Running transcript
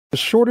The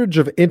shortage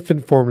of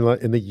infant formula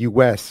in the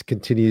US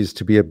continues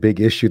to be a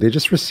big issue. They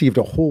just received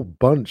a whole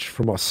bunch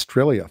from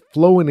Australia,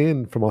 flowing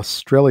in from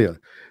Australia.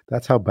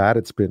 That's how bad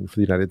it's been for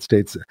the United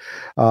States.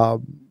 Uh,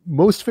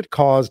 Most of it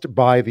caused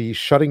by the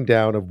shutting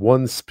down of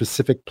one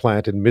specific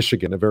plant in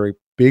Michigan, a very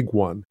big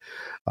one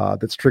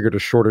that's triggered a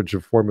shortage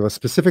of formula,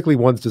 specifically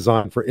ones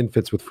designed for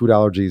infants with food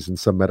allergies and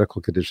some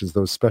medical conditions,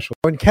 those special.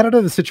 In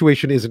Canada, the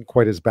situation isn't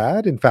quite as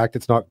bad. In fact,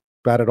 it's not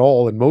bad at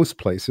all in most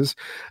places.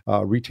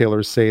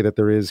 Retailers say that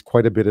there is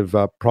quite a bit of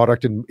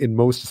product in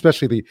most,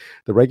 especially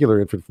the regular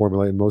infant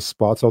formula in most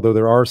spots, although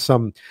there are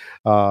some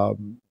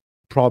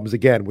problems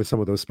again with some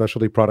of those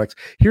specialty products.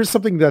 Here's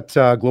something that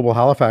Global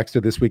Halifax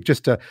did this week,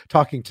 just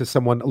talking to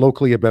someone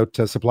locally about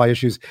supply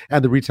issues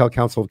and the Retail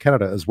Council of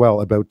Canada as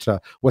well about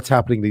what's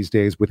happening these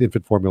days with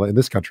infant formula in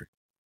this country.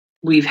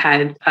 We've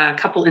had a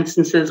couple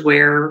instances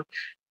where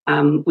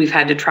we've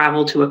had to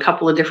travel to a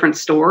couple of different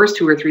stores,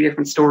 2 or 3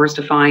 different stores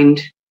to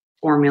find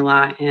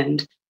formula.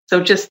 And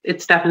so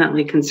it's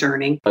definitely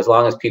concerning. As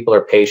long as people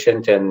are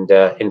patient and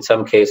in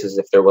some cases,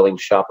 if they're willing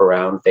to shop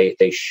around,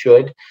 they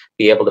should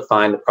be able to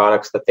find the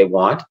products that they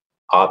want.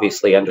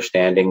 Obviously,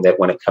 understanding that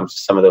when it comes to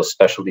some of those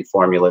specialty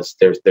formulas,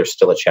 there's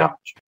still a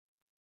challenge.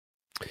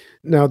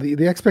 Now,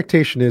 the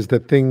expectation is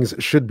that things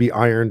should be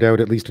ironed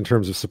out, at least in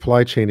terms of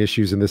supply chain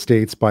issues in the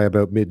States, by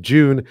about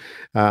mid-June,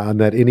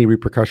 and that any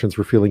repercussions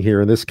we're feeling here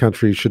in this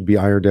country should be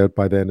ironed out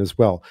by then as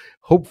well,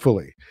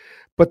 hopefully.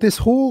 But this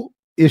whole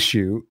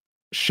issue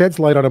sheds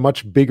light on a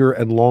much bigger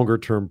and longer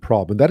term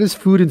problem. That is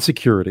food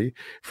insecurity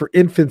for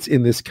infants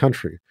in this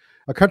country,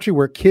 a country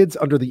where kids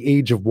under the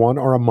age of 1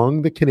 are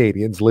among the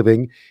Canadians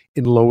living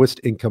in lowest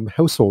income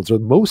households, or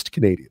most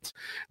Canadians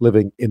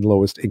living in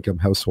lowest income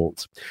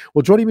households.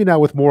 Well, joining me now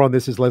with more on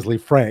this is Lesley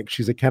Frank.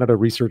 She's a Canada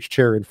Research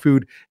Chair in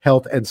Food,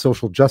 Health and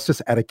Social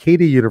Justice at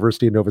Acadia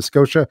University in Nova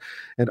Scotia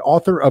and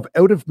author of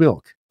Out of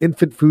Milk,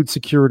 Infant Food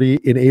Security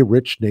in a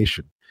Rich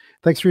Nation.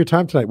 Thanks for your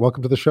time tonight.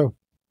 Welcome to the show.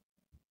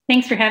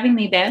 Thanks for having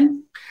me,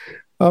 Ben.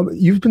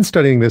 You've been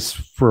studying this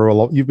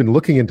you've been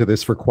looking into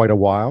this for quite a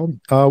while.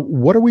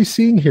 What are we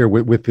seeing here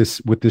with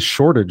this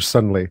shortage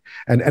suddenly,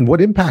 and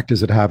what impact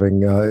is it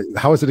having?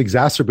 How is it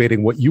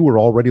exacerbating what you were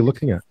already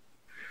looking at?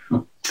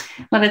 Well,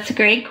 that's a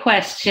great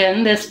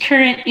question. This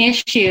current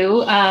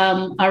issue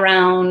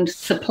around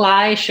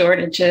supply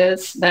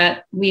shortages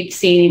that we've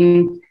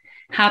seen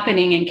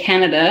happening in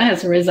Canada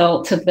as a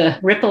result of the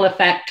ripple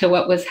effect to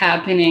what was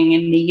happening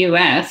in the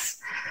US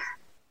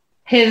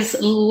has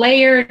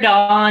layered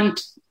on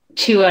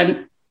to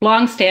a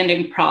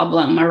longstanding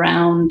problem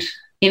around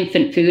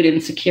infant food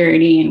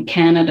insecurity in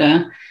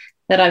Canada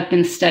that I've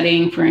been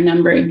studying for a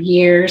number of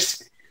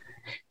years.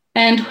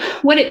 And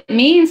what it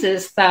means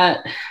is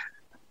that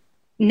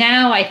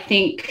now I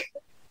think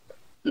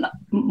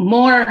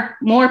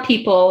more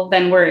people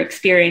than were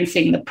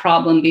experiencing the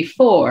problem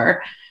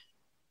before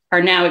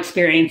are now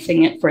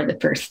experiencing it for the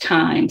first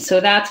time.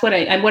 So that's what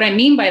I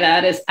mean by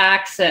that is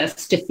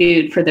access to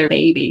food for their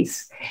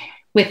babies,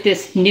 with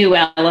this new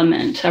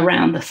element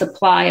around the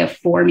supply of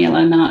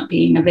formula not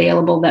being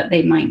available that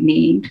they might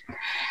need.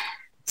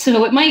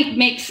 So it might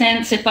make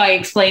sense if I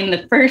explain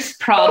the first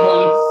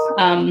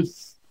problem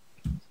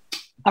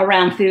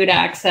around food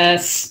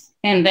access,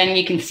 and then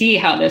you can see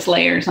how this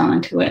layers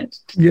onto it.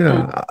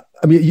 Yeah.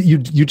 I mean,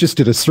 you just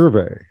did a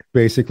survey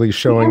basically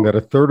showing that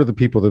a third of the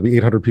people, the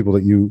 800 people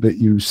that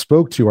you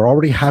spoke to, are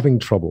already having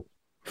trouble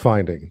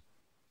finding,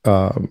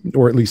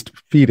 or at least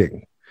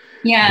feeding.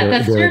 Yeah,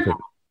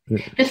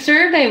 the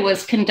survey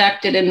was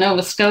conducted in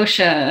Nova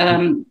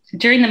Scotia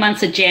during the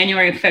months of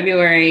January,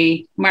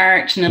 February,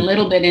 March, and a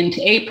little bit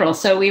into April.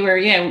 So we were,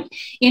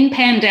 in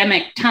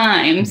pandemic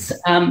times.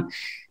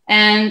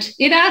 And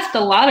it asked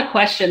a lot of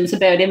questions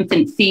about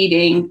infant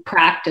feeding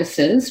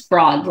practices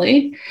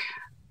broadly.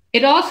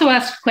 It also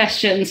asked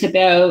questions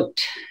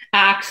about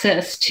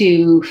access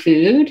to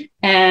food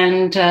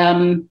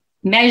and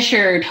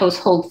measured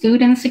household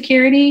food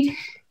insecurity,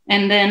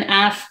 and then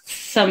asked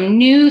some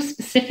new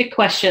specific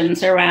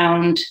questions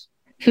around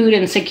food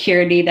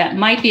insecurity that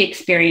might be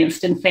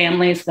experienced in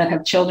families that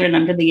have children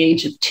under the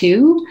age of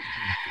 2.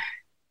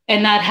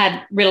 And that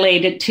had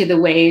related to the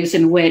ways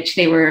in which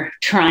they were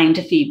trying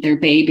to feed their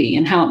baby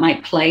and how it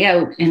might play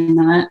out in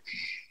that.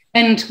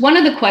 And one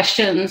of the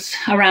questions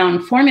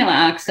around formula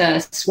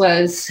access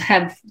was,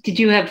 did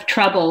you have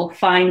trouble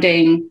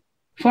finding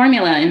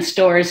formula in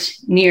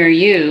stores near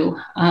you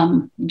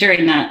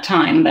during that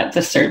time that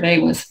the survey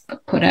was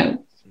put out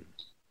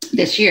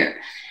this year?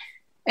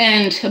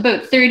 And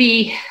about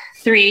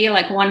 33,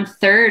 like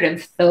 1/3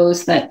 of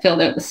those that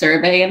filled out the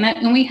survey,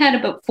 and we had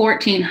about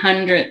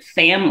 1,400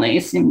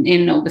 families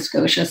in Nova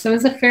Scotia, so it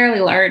was a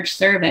fairly large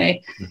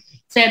survey,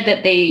 said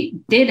that they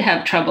did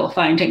have trouble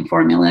finding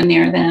formula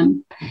near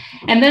them.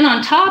 And then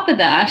on top of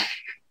that,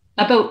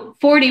 about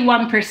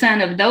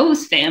 41% of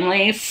those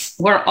families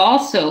were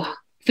also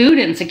food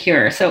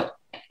insecure. So,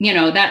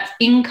 that's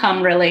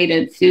income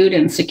related food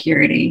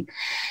insecurity.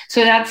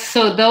 So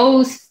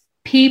those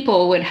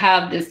people would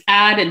have this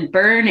added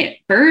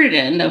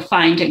burden of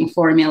finding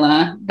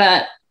formula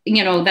that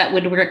that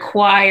would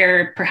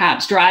require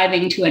perhaps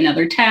driving to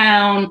another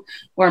town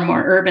or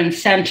more urban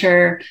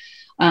center,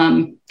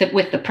 that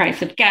with the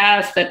price of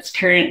gas that's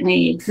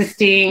currently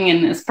existing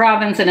in this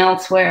province and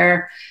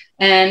elsewhere,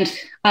 and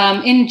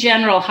in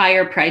general,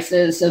 higher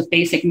prices of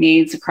basic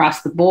needs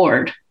across the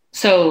board.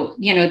 So,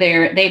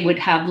 they would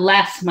have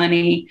less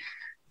money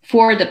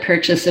for the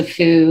purchase of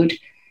food.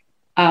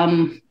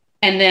 And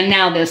then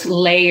now this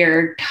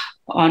layered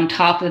on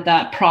top of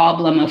that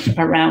problem of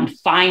around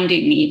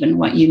finding even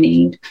what you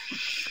need.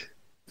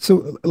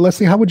 So,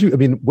 Lesley, how would you,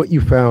 what you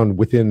found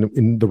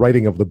in the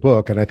writing of the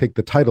book, and I think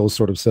the title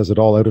sort of says it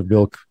all, Out of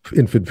Milk,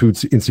 Infant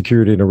Food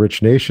Insecurity in a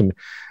Rich Nation,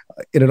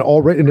 in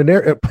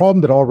a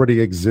problem that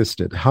already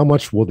existed, how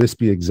much will this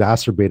be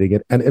exacerbating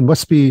it? And it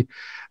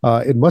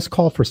must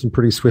call for some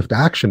pretty swift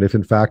action if,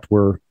 in fact,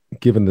 we're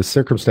given the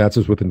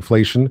circumstances with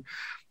inflation.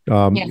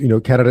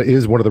 Canada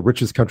is one of the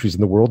richest countries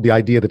in the world. The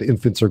idea that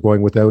infants are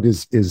going without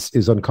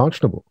is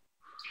unconscionable.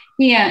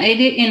 Yeah,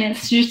 and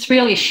it's just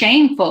really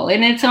shameful.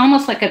 And it's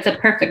almost like it's a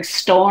perfect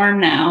storm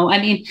now.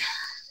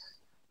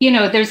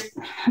 There's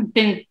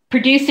been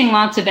producing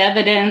lots of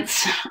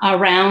evidence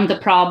around the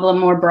problem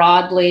more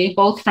broadly,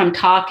 both from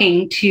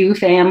talking to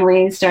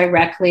families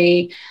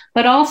directly,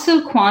 but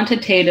also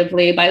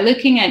quantitatively by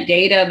looking at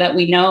data that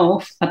we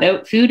know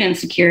about food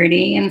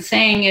insecurity and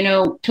saying,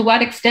 to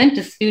what extent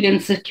does food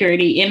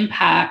insecurity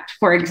impact,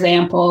 for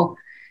example,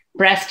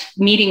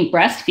 meeting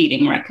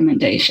breastfeeding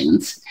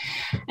recommendations.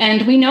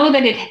 And we know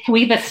that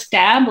we've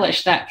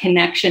established that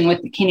connection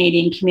with the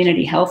Canadian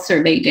Community Health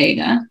Survey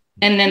data.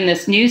 And then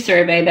this new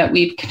survey that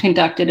we've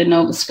conducted in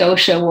Nova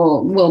Scotia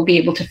will be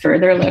able to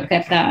further look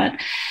at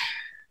that.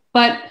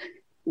 But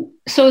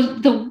so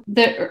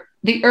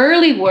the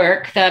early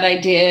work that I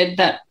did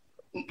that,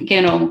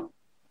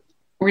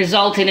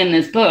 resulted in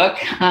this book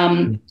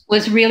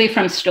was really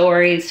from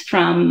stories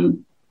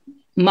from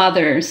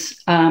mothers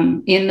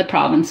in the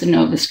province of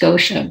Nova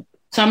Scotia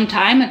some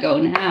time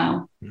ago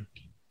now.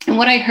 And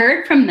what I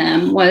heard from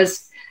them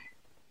was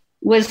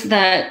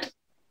that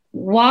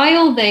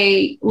while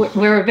they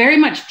were very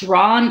much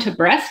drawn to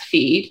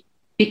breastfeed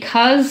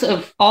because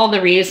of all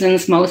the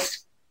reasons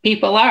most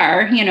people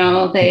are,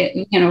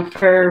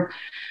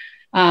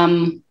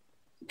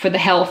 for the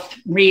health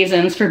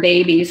reasons for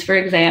babies, for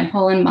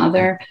example, and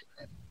mother,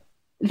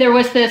 there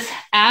was this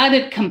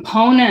added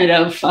component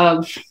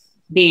of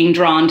being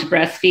drawn to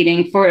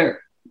breastfeeding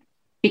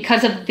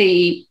because of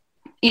the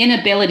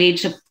inability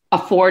to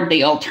afford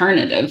the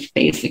alternative,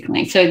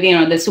 basically. So,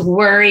 this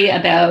worry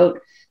about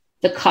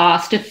the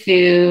cost of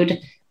food,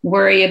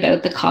 worry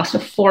about the cost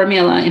of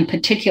formula in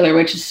particular,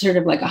 which is sort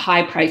of like a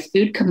high-priced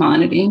food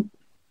commodity.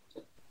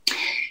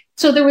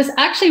 So there was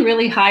actually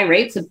really high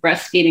rates of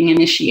breastfeeding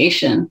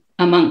initiation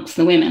amongst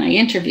the women I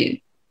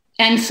interviewed.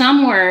 And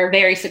some were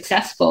very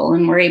successful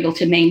and were able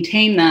to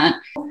maintain that.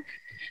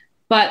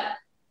 But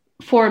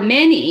for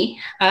many,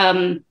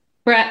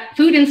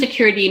 food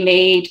insecurity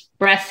made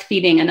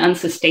breastfeeding an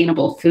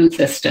unsustainable food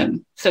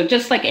system. So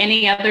just like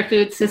any other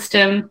food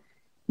system,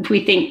 if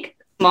we think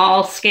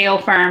small scale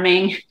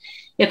farming,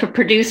 if a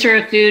producer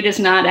of food is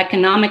not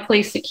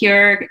economically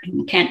secure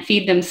and can't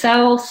feed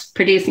themselves,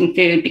 producing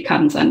food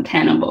becomes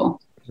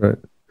untenable. Right.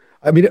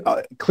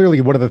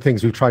 Clearly, one of the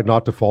things we've tried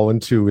not to fall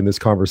into in this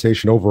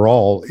conversation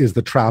overall is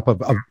the trap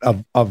of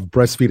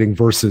breastfeeding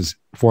versus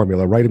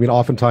formula, right?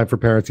 Oftentimes for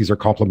parents, these are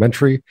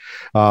complementary.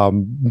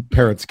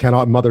 Mothers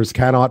cannot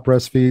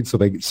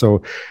breastfeed.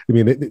 So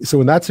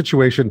in that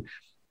situation,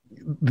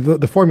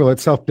 the formula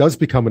itself does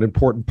become an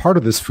important part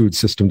of this food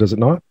system, does it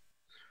not?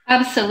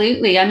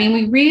 Absolutely.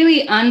 We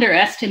really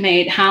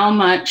underestimate how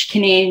much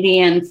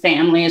Canadian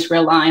families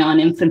rely on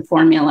infant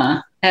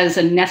formula as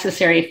a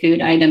necessary food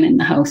item in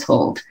the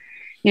household.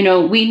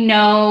 We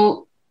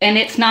know, and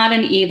it's not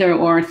an either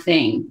or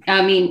thing.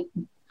 I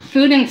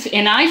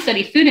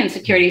study food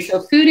insecurity.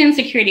 So food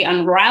insecurity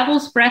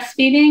unravels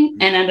breastfeeding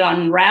and it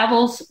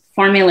unravels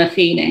formula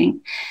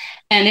feeding.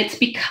 And it's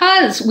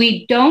because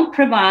we don't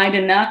provide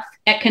enough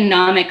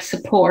economic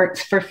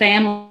supports for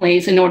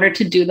families in order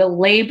to do the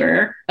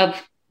labor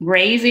of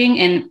raising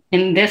and,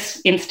 in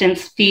this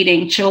instance,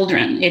 feeding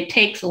children. It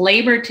takes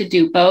labor to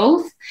do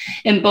both,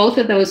 and both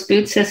of those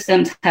food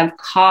systems have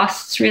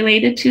costs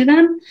related to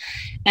them.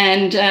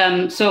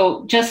 And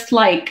so just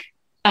like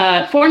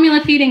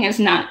formula feeding is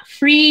not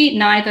free,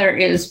 neither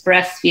is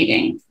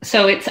breastfeeding.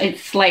 So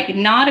it's like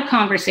not a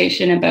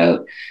conversation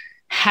about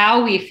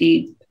how we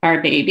feed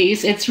our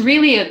babies. It's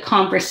really a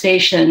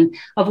conversation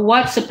of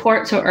what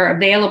supports are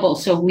available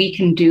so we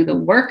can do the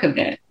work of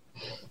it.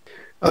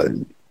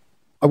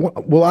 I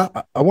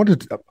wanted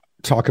to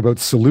talk about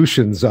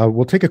solutions.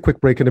 We'll take a quick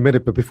break in a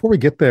minute, but before we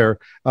get there,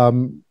 are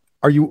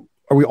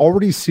we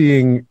already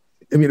seeing?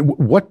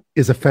 What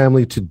is a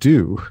family to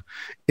do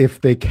if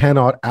they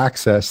cannot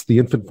access the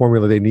infant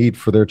formula they need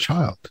for their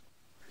child?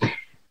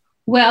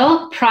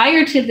 Well,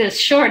 prior to this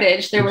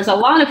shortage, there was a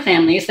lot of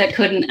families that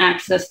couldn't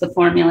access the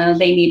formula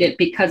they needed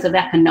because of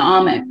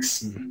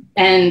economics. Mm-hmm.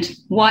 And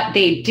what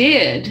they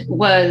did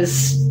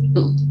was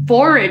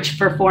forage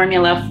for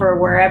formula for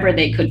wherever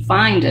they could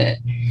find it.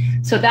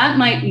 So that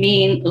might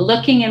mean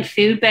looking in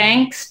food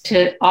banks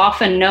to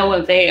often no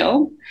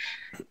avail,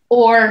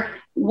 or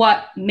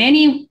what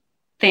many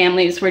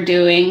families were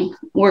doing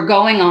were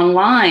going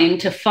online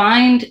to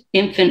find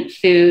infant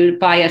food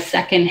via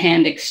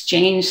secondhand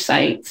exchange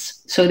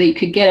sites so that you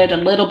could get it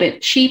a little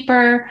bit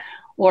cheaper,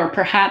 or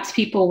perhaps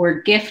people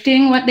were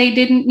gifting what they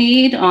didn't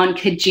need on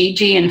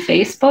Kijiji and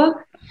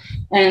Facebook.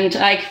 And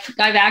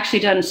I've actually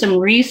done some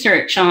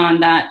research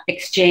on that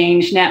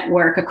exchange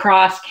network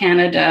across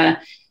Canada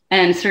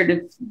and sort of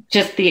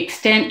just the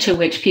extent to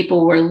which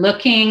people were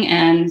looking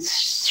and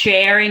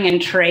sharing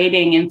and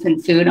trading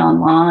infant food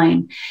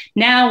online.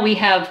 Now we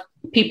have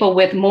people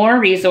with more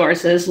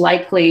resources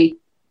likely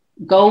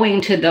going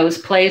to those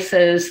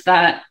places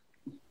that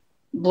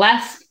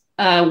less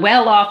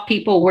well-off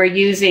people were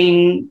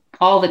using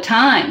all the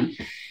time.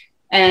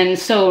 And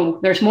so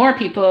there's more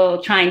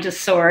people trying to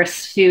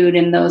source food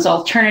in those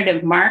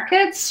alternative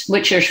markets,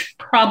 which are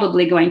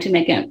probably going to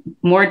make it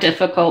more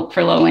difficult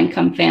for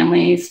low-income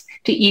families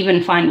to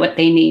even find what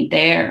they need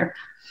there.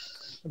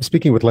 I'm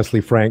speaking with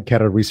Lesley Frank,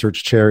 Canada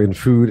Research Chair in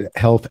Food,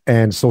 Health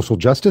and Social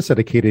Justice at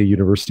Acadia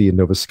University in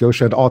Nova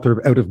Scotia and author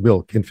of Out of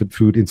Milk, Infant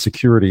Food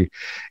Insecurity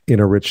in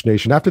a Rich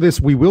Nation. After this,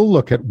 we will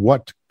look at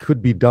what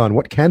could be done,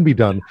 what can be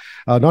done,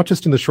 not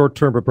just in the short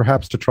term, but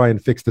perhaps to try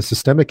and fix the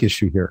systemic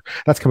issue here.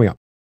 That's coming up.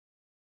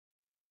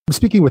 I'm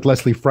speaking with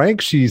Lesley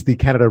Frank. She's the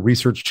Canada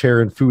Research Chair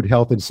in Food,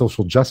 Health and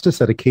Social Justice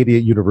at Acadia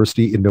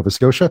University in Nova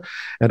Scotia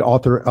and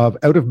author of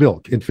Out of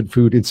Milk, Infant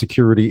Food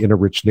Insecurity in a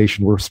Rich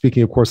Nation. We're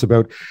speaking, of course,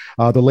 about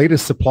the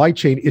latest supply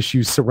chain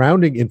issues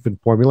surrounding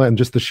infant formula and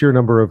just the sheer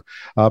number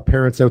of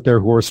parents out there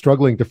who are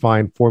struggling to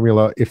find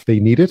formula if they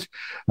need it,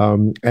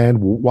 and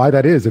why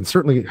that is, and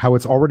certainly how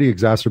it's already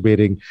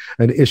exacerbating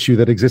an issue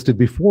that existed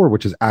before,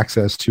 which is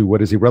access to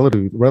what is a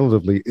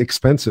relatively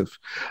expensive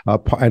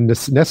and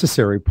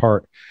necessary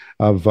part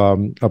of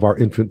our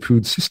infant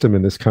food system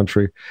in this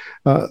country.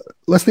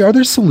 Lesley, are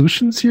there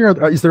solutions here?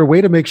 Is there a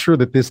way to make sure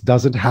that this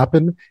doesn't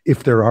happen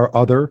if there are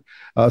other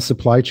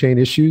supply chain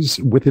issues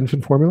with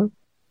infant formula?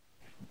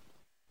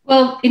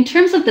 Well, in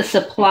terms of the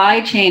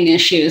supply chain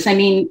issues, I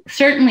mean,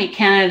 certainly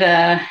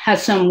Canada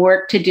has some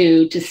work to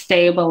do to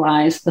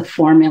stabilize the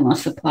formula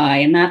supply,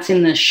 and that's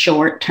in the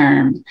short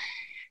term.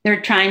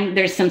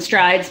 There's some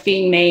strides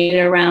being made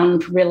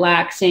around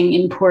relaxing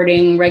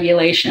importing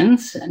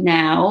regulations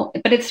now,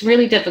 but it's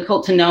really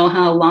difficult to know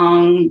how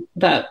long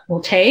that will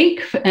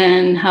take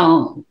and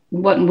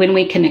when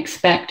we can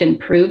expect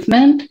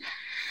improvement.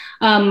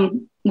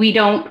 We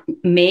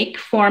don't make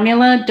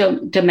formula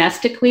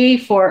domestically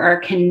for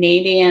our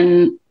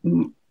Canadian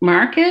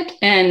market.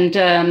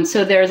 And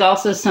so there's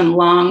also some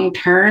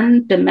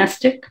long-term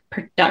domestic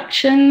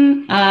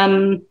production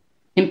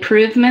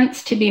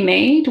improvements to be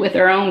made with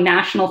our own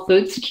national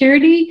food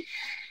security.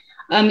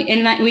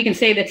 In that we can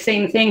say the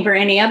same thing for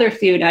any other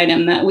food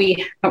item that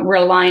we are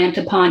reliant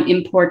upon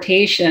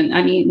importation.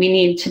 I mean, we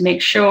need to make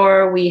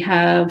sure we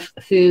have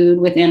food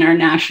within our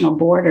national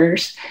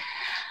borders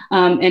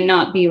and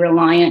not be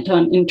reliant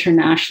on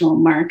international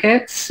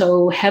markets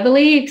so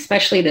heavily,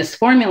 especially this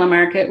formula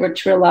market,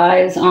 which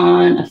relies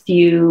on a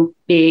few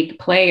big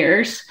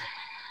players.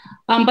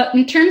 But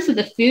in terms of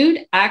the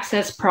food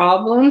access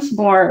problems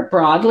more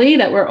broadly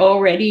that were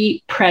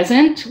already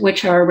present,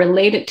 which are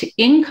related to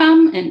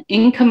income and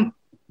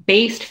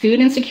income-based food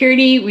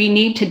insecurity, we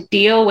need to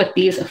deal with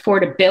these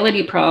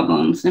affordability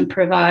problems and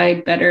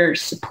provide better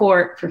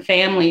support for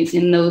families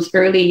in those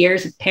early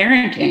years of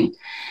parenting.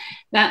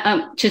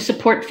 To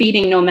support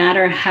feeding no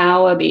matter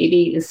how a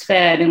baby is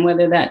fed, and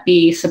whether that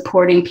be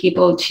supporting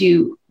people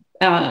to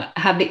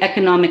have the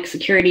economic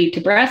security to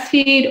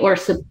breastfeed or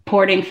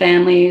supporting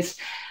families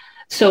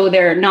so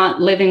they're not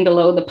living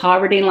below the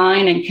poverty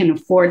line and can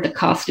afford the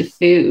cost of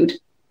food.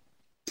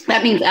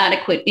 That means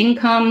adequate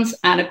incomes,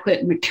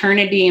 adequate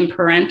maternity and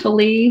parental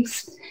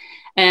leaves,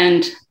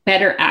 and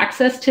better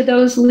access to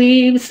those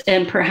leaves,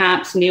 and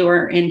perhaps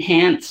newer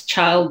enhanced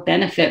child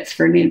benefits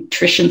for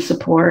nutrition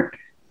support.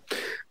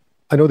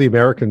 I know the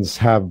Americans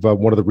have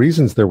one of the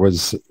reasons there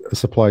was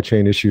supply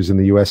chain issues in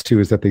the U.S. too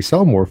is that they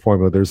sell more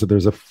formula. There's a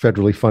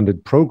federally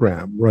funded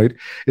program, right?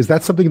 Is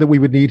that something that we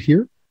would need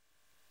here?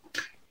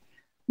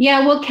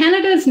 Yeah, well,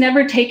 Canada's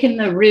never taken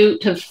the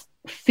route of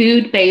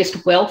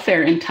food-based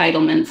welfare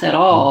entitlements at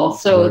all.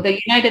 So right.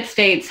 The United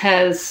States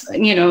has,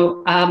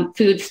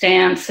 food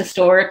stamps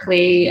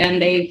historically,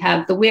 and they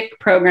have the WIC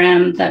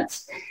program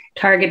that's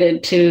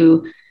targeted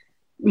to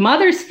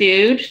mother's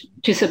food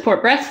to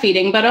support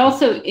breastfeeding, but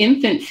also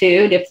infant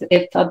food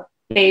if a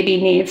baby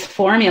needs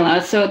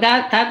formula. So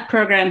that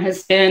program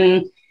has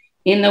been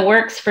in the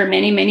works for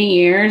many, many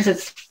years.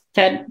 It's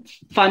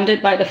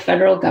funded by the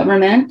federal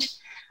government.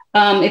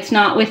 It's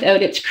not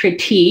without its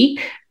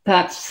critique,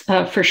 that's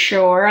for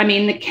sure. I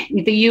mean,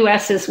 the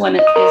U.S. is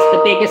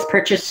the biggest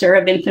purchaser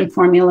of infant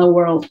formula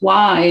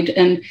worldwide,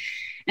 and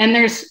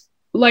there's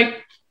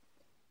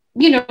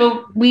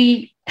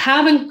we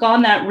haven't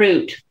gone that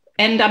route,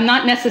 and I'm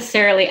not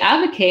necessarily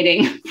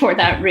advocating for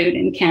that route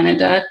in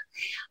Canada.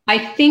 I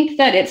think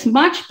that it's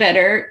much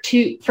better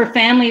for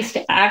families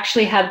to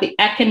actually have the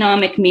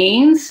economic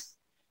means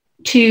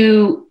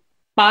to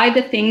buy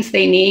the things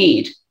they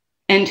need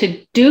and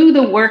to do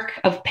the work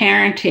of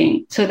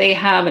parenting so they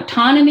have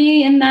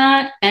autonomy in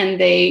that, and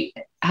they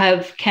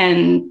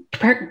can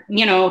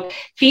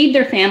feed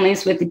their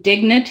families with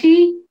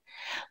dignity.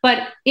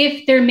 But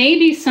if there may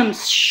be some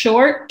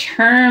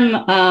short-term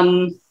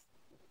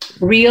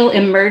real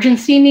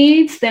emergency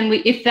needs, then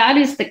if that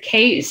is the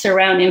case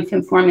around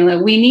infant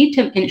formula, we need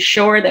to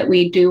ensure that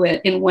we do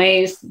it in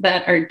ways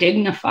that are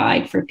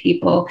dignified for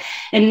people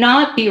and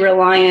not be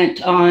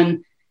reliant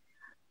on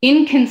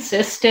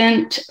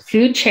inconsistent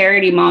food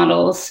charity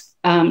models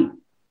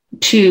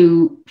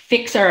to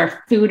fix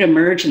our food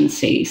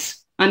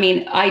emergencies. I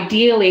mean,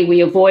 ideally,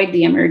 we avoid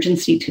the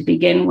emergency to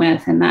begin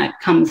with, and that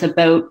comes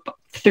about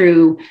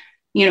through,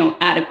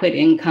 adequate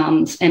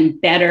incomes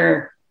and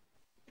better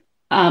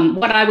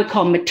what I would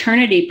call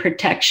maternity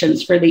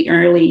protections for the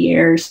early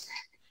years.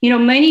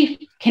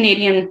 Many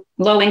Canadian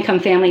low-income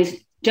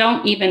families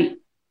don't even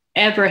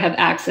ever have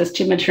access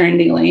to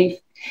maternity leave.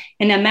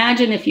 And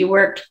imagine if you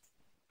worked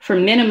for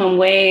minimum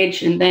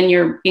wage and then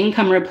your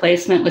income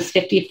replacement was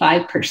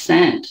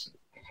 55%.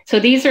 So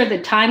these are the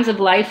times of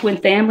life when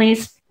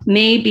families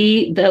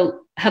may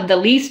have the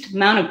least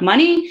amount of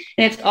money.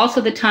 And it's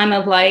also the time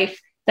of life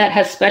that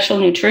has special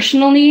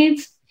nutritional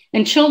needs.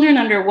 And children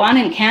under 1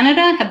 in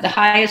Canada have the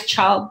highest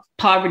child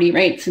poverty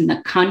rates in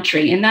the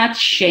country. And that's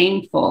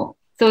shameful.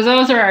 So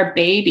those are our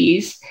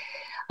babies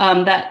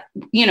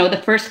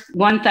the first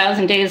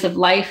 1,000 days of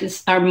life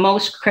is our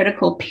most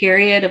critical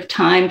period of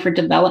time for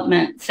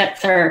development,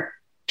 sets our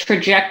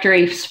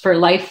trajectories for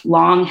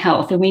lifelong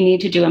health. And we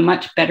need to do a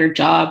much better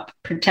job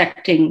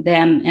protecting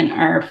them and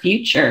our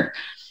future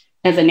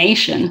as a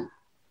nation.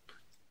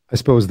 I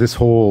suppose this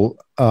whole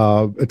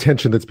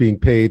attention that's being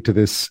paid to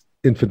this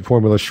infant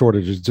formula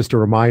shortage is just a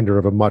reminder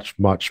of a much,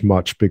 much,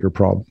 much bigger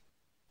problem.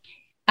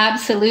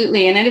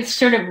 Absolutely. And it's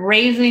sort of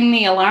raising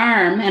the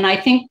alarm. And I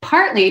think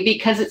partly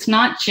because it's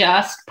not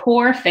just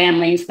poor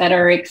families that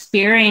are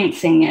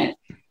experiencing it,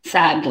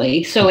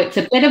 sadly. So it's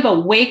a bit of a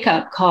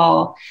wake-up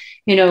call,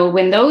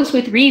 when those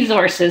with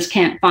resources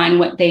can't find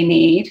what they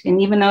need.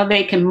 And even though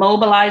they can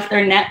mobilize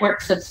their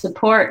networks of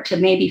support to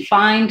maybe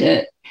find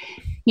it,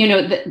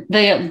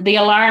 the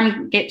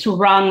alarm gets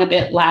rung a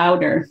bit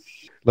louder.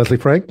 Lesley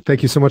Frank,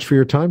 thank you so much for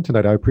your time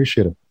tonight. I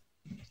appreciate it.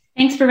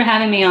 Thanks for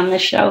having me on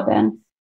this show, Ben.